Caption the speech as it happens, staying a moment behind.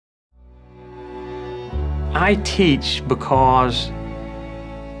I teach because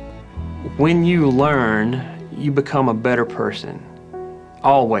when you learn, you become a better person,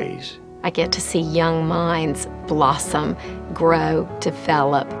 always. I get to see young minds blossom, grow,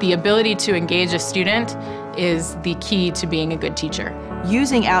 develop. The ability to engage a student is the key to being a good teacher.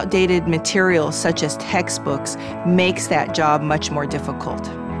 Using outdated materials such as textbooks makes that job much more difficult.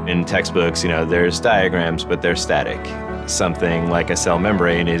 In textbooks, there's diagrams, but they're static. Something like a cell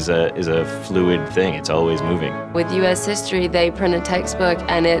membrane is a fluid thing. It's always moving. With U.S. history, they print a textbook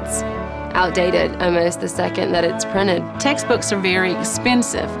and it's outdated almost the second that it's printed. Textbooks are very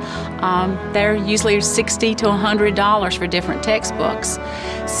expensive. They're usually $60 to $100 for different textbooks.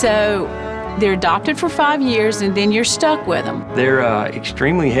 So they're adopted for 5 years and then you're stuck with them. They're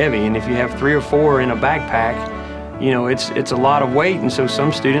extremely heavy, and if you have 3 or 4 in a backpack, it's a lot of weight, and so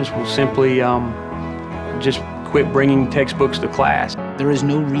some students will simply just quit bringing textbooks to class. There is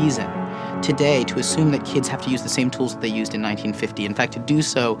no reason today to assume that kids have to use the same tools that they used in 1950. In fact, to do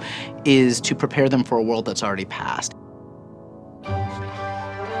so is to prepare them for a world that's already passed.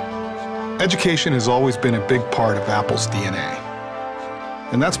 Education has always been a big part of Apple's DNA.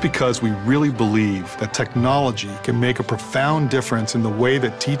 And that's because we really believe that technology can make a profound difference in the way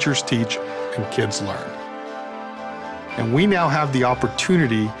that teachers teach and kids learn. And we now have the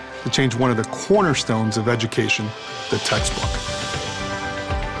opportunity to change one of the cornerstones of education, the textbook.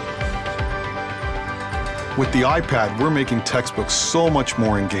 With the iPad, we're making textbooks so much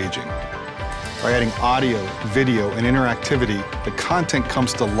more engaging. By adding audio, video, and interactivity, the content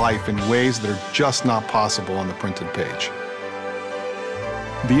comes to life in ways that are just not possible on the printed page.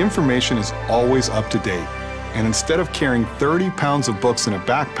 The information is always up to date, and instead of carrying 30 pounds of books in a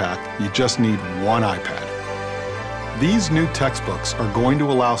backpack, you just need one iPad. These new textbooks are going to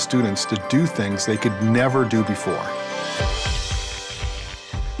allow students to do things they could never do before.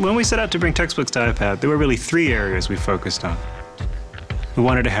 When we set out to bring textbooks to iPad, there were really 3 areas we focused on. We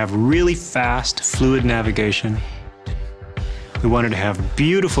wanted to have really fast, fluid navigation. We wanted to have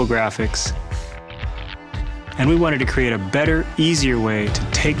beautiful graphics. And we wanted to create a better, easier way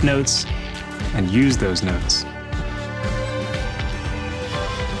to take notes and use those notes.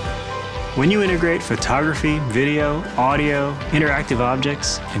 When you integrate photography, video, audio, interactive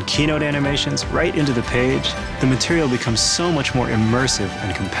objects, and keynote animations right into the page, the material becomes so much more immersive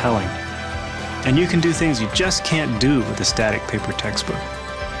and compelling. And you can do things you just can't do with a static paper textbook.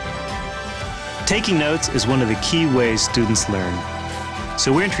 Taking notes is one of the key ways students learn.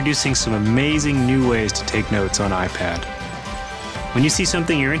 So we're introducing some amazing new ways to take notes on iPad. When you see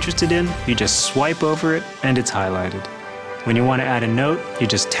something you're interested in, you just swipe over it and it's highlighted. When you want to add a note, you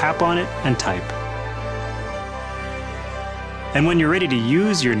just tap on it and type. And when you're ready to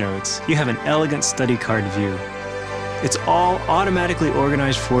use your notes, you have an elegant study card view. It's all automatically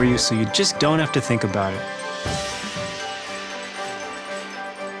organized for you, so you just don't have to think about it.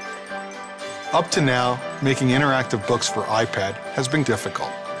 Up to now, making interactive books for iPad has been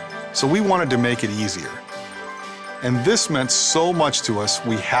difficult, so we wanted to make it easier. And this meant so much to us,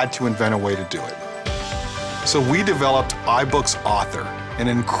 we had to invent a way to do it. So we developed iBooks Author, an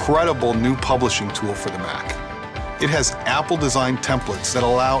incredible new publishing tool for the Mac. It has Apple-designed templates that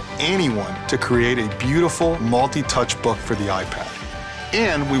allow anyone to create a beautiful multi-touch book for the iPad.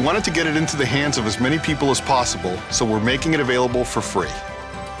 And we wanted to get it into the hands of as many people as possible, so we're making it available for free.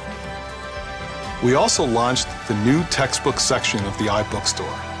 We also launched the new textbook section of the iBook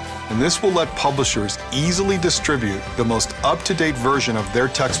store, and this will let publishers easily distribute the most up-to-date version of their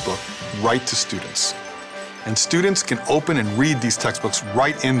textbook right to students. And students can open and read these textbooks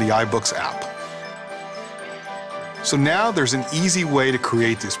right in the iBooks app. So now there's an easy way to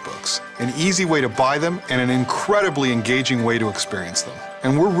create these books, an easy way to buy them, and an incredibly engaging way to experience them.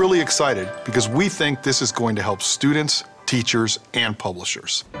 And we're really excited because we think this is going to help students, teachers, and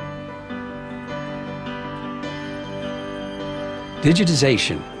publishers.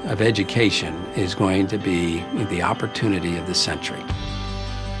 Digitization of education is going to be the opportunity of the century.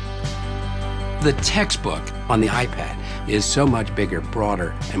 The textbook on the iPad is so much bigger,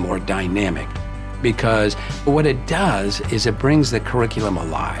 broader, and more dynamic because what it does is it brings the curriculum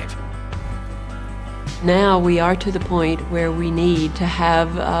alive. Now we are to the point where we need to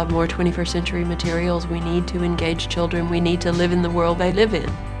have more 21st century materials. We need to engage children. We need to live in the world they live in.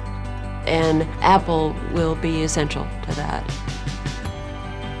 And Apple will be essential to that.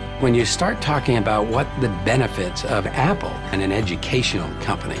 When you start talking about what the benefits of Apple and an educational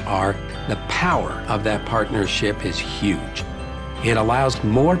company are, the power of that partnership is huge. It allows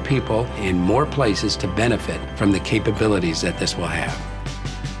more people in more places to benefit from the capabilities that this will have.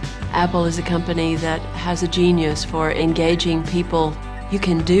 Apple is a company that has a genius for engaging people You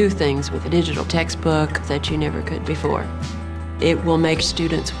can do things with a digital textbook that you never could before. It will make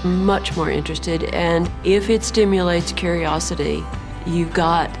students much more interested, and if it stimulates curiosity, you've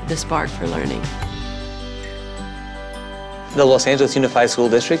got the spark for learning. The Los Angeles Unified School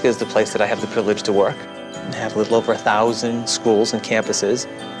District is the place that I have the privilege to work. I have a little over 1,000 schools and campuses,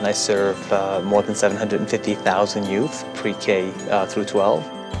 and I serve more than 750,000 youth, pre-K through 12.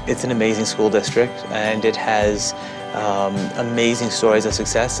 It's an amazing school district, and it has amazing stories of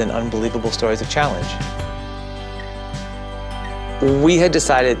success and unbelievable stories of challenge. We had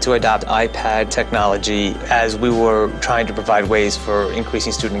decided to adopt iPad technology as we were trying to provide ways for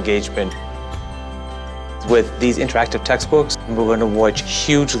increasing student engagement. With these interactive textbooks, we're going to watch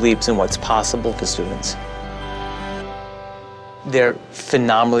huge leaps in what's possible for students. They're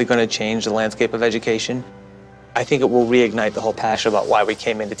phenomenally going to change the landscape of education. I think it will reignite the whole passion about why we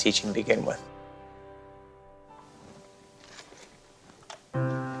came into teaching to begin with.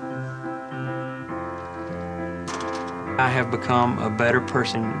 I have become a better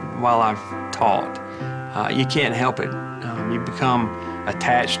person while I've taught. You can't help it. You become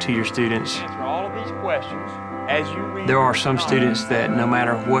attached to your students. Answer all of these questions as you read. There are some students that no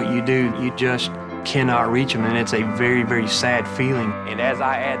matter what you do, you just cannot reach them, and it's a very, very sad feeling. And as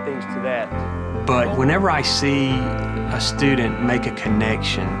I add things to that. But whenever I see a student make a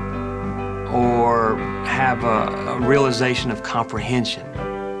connection or have a realization of comprehension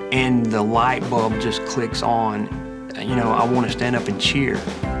and the light bulb just clicks on, you know, I want to stand up and cheer.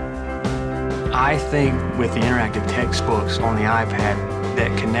 I think with the interactive textbooks on the iPad,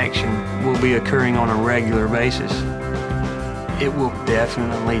 that connection will be occurring on a regular basis. It will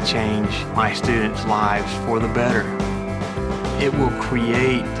definitely change my students' lives for the better. It will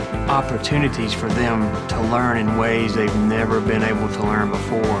create opportunities for them to learn in ways they've never been able to learn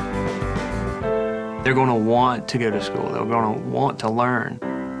before. They're going to want to go to school. They're going to want to learn.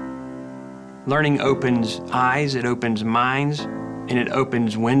 Learning opens eyes, it opens minds, and it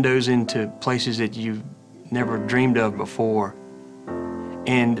opens windows into places that you've never dreamed of before.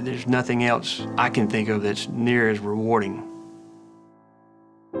 And there's nothing else I can think of that's near as rewarding.